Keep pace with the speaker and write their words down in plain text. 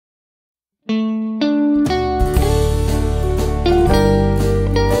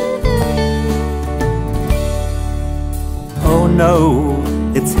know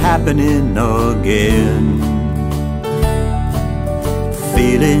it's happening again.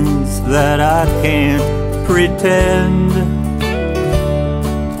 Feelings that I can't pretend,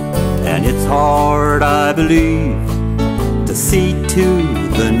 and it's hard, I believe, to see to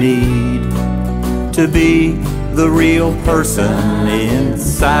the need to be the real person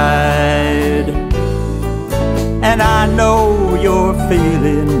inside. And I know you're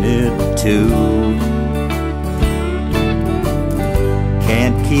feeling it too.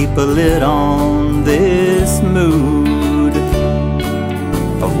 Can't keep a lid on this mood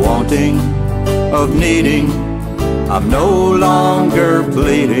of wanting, of needing. I'm no longer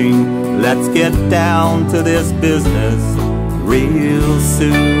pleading. Let's get down to this business real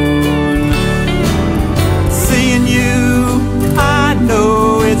soon. Seeing you, I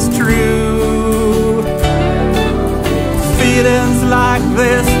know it's true. Feelings like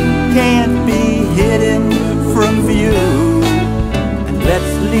this can't be hidden from view. And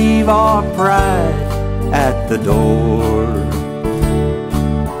let's leave our pride at the door.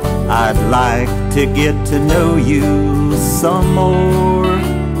 I'd like to get to know you some more,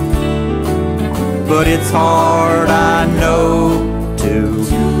 but it's hard, I know, to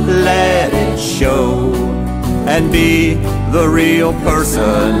let it show and be the real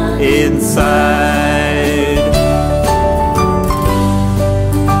person inside.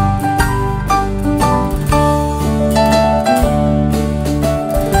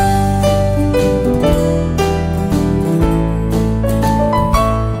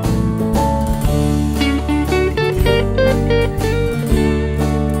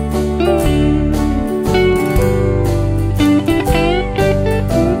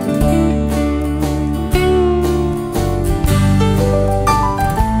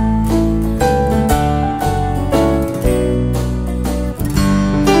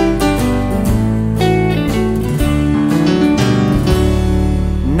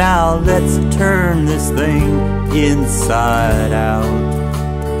 Now let's turn this thing inside out.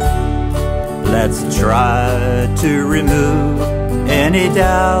 Let's try to remove any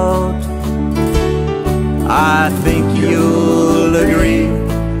doubt. I think you'll agree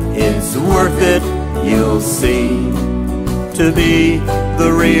it's worth it, you'll see, to be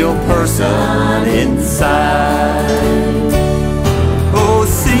the real person inside. Oh,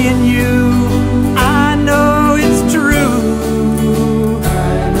 seeing you, I know it's true.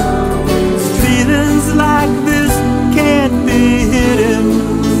 Like this can't be hidden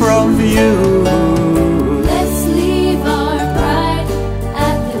from view. Let's leave our pride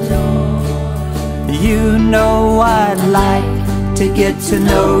at the door. You know I'd like to get to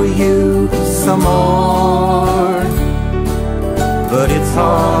know you some more, but it's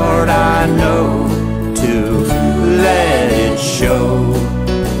hard, I know, to let it show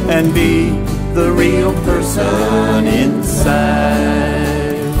and be the real person inside.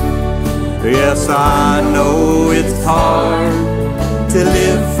 Yes, I know it's hard to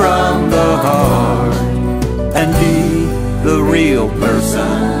live from the heart and be the real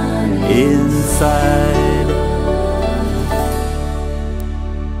person inside.